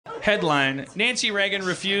Headline: Nancy Reagan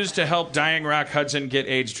refused to help dying Rock Hudson get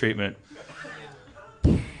AIDS treatment.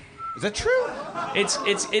 Is that true?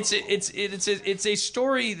 It's a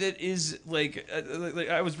story that is like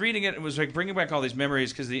I was reading it and was like bringing back all these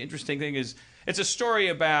memories because the interesting thing is it's a story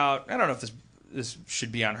about, I don't know if this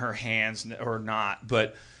should be on her hands or not,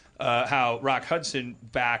 but how Rock Hudson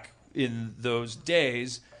back in those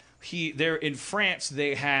days, there in France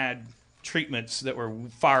they had treatments that were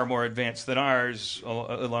far more advanced than ours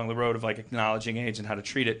along the road of like acknowledging AIDS and how to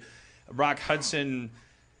treat it. Rock Hudson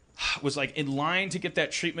was like in line to get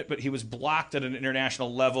that treatment, but he was blocked at an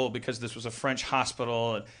international level because this was a French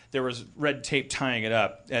hospital and there was red tape tying it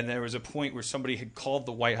up. And there was a point where somebody had called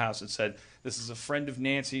the White House and said, "This is a friend of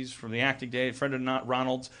Nancy's from the acting day, a friend of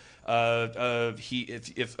Ronald's.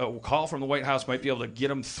 If a call from the White House might be able to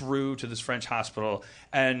get him through to this French hospital."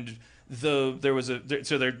 And this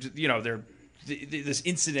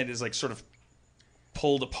incident is like sort of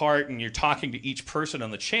pulled apart, and you're talking to each person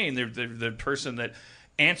on the chain. The person that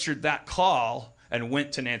answered that call and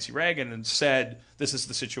went to Nancy Reagan and said, "This is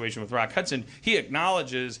the situation with Rock Hudson." He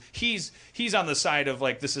acknowledges he's on the side of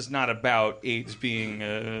like, this is not about AIDS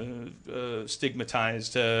being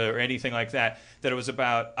stigmatized or anything like that. That it was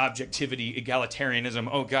about objectivity, egalitarianism.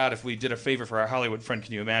 Oh God, if we did a favor for our Hollywood friend,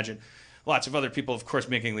 can you imagine? Lots of other people, of course,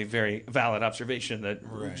 making the very valid observation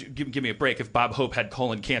that give me a break. If Bob Hope had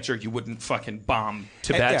colon cancer, you wouldn't fucking bomb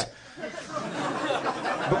Tibet.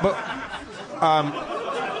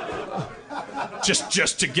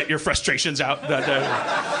 Just to get your frustrations out. But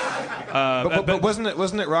wasn't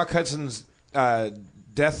it Rock Hudson's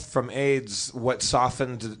death from AIDS what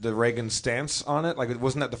softened the Reagan stance on it? Like,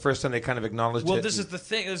 wasn't that the first time they kind of acknowledged it? Well, this is the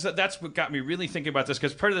thing. That's what got me really thinking about this,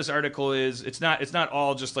 because part of this article is it's not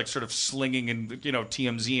all just like sort of slinging and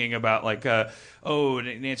TMZing about like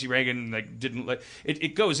Nancy Reagan like didn't like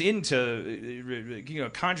it goes into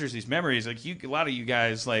conjures these memories like a lot of you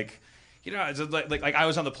guys like. It's like I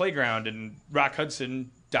was on the playground and Rock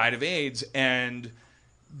Hudson died of AIDS, and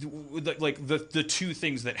the two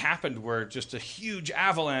things that happened were just a huge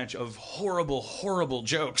avalanche of horrible, horrible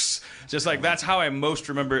jokes. Just like that's how I most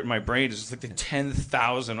remember it in my brain. It's just like the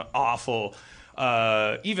 10,000 awful,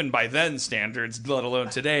 even by then standards, let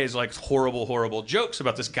alone today's, like horrible, horrible jokes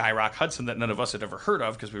about this guy Rock Hudson that none of us had ever heard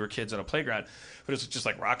of because we were kids on a playground. But it's just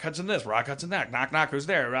like Rock Hudson this, Rock Hudson that, knock knock, who's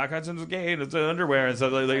there? Rock Hudson's gay and it's underwear, and so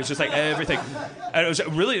like, it's just like everything. And it was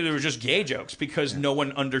really, they were just gay jokes because no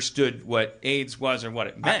one understood what AIDS was or what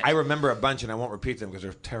it meant. I remember a bunch, and I won't repeat them because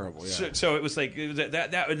they're terrible. Yeah. So it was like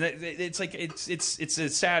it's like it's a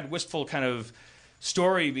sad, wistful kind of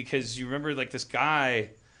story because you remember like this guy.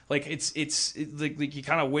 Like it's like you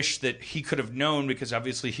kind of wish that he could have known, because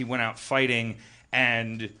obviously he went out fighting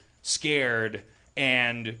and scared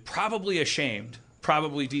and probably ashamed,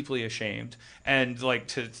 probably deeply ashamed, and like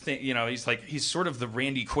to think, he's sort of the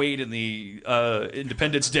Randy Quaid in the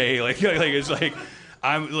Independence Day, like it's like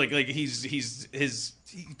I'm like he's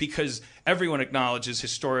because everyone acknowledges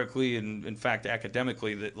historically and in fact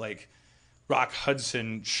academically that like Rock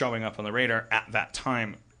Hudson showing up on the radar at that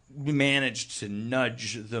time managed to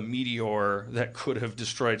nudge the meteor that could have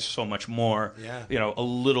destroyed so much more, a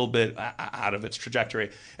little bit out of its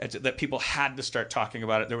trajectory. That people had to start talking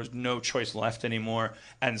about it. There was no choice left anymore,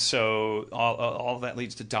 and so all that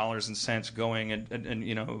leads to dollars and cents going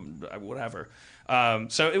and whatever.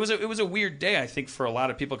 So it was a weird day, I think, for a lot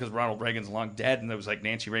of people because Ronald Reagan's long dead, and it was like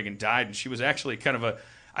Nancy Reagan died, and she was actually kind of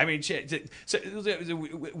so it was a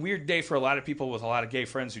weird day for a lot of people with a lot of gay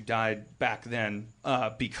friends who died back then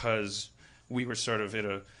because we were sort of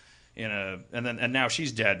and now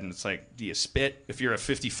she's dead, and it's like, do you spit if you're a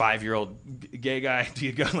 55-year-old gay guy? Do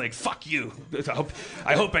you go like, fuck you?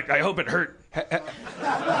 I hope it hurt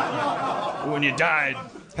when you died.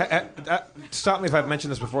 Stop me if I've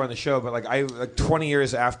mentioned this before on the show, but like 20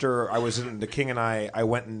 years after I was in The King and I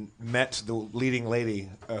went and met the leading lady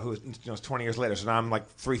who was 20 years later. So now I'm like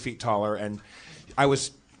 3 feet taller, and I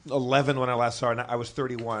was 11 when I last saw her, and I was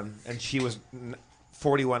 31, and she was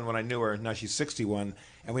 41 when I knew her. Now she's 61,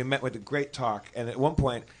 and we met with a great talk. And at one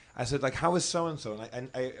point, I said, like, how is so and so? And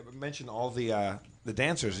I mentioned all the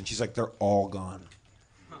dancers, and she's like, they're all gone.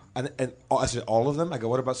 And I said, all of them? I go,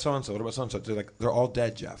 what about so-and-so? What about so-and-so? They're like, they're all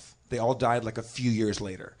dead, Jeff. They all died like a few years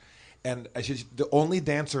later. And I said, the only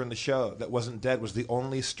dancer in the show that wasn't dead was the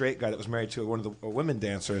only straight guy that was married to one of the women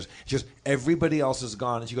dancers. She goes, everybody else is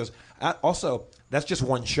gone. And she goes, also, that's just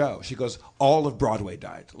one show. She goes, all of Broadway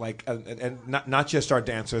died. Like, and not just our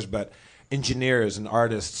dancers, but engineers and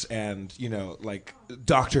artists and, like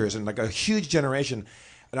doctors and like a huge generation.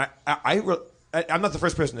 And I'm not the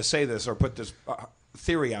first person to say this or put this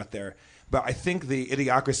theory out there, But I think the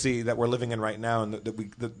idiocracy that we're living in right now, and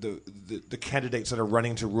the candidates that are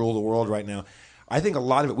running to rule the world right now, I think a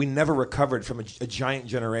lot of it, we never recovered from a giant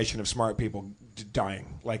generation of smart people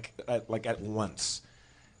dying, like at once.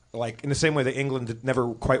 Like in the same way that England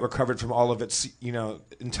never quite recovered from all of its,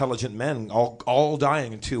 intelligent men, all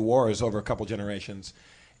dying in 2 wars over a couple generations.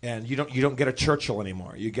 And you don't get a Churchill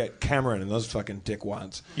anymore. You get Cameron and those fucking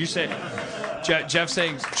dickwads. You say, Jeff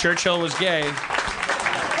saying Churchill was gay,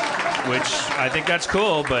 which I think that's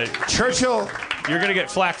cool, but Churchill, you're gonna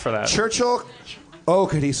get flack for that. Churchill, oh,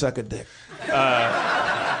 could he suck a dick?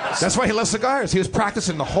 That's why he loves cigars. He was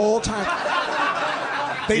practicing the whole time.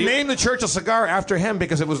 They named the Churchill cigar after him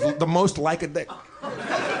because it was the most like a dick.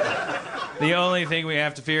 The only thing we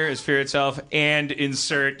have to fear is fear itself, and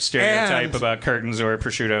insert stereotype about curtains or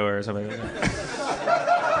prosciutto or something like that.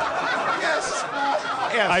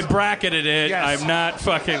 Yes. I bracketed it. Yes. I'm not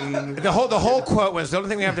fucking... The whole quote was, the only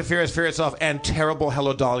thing we have to fear is fear itself and terrible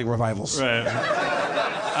Hello Dolly revivals. Right.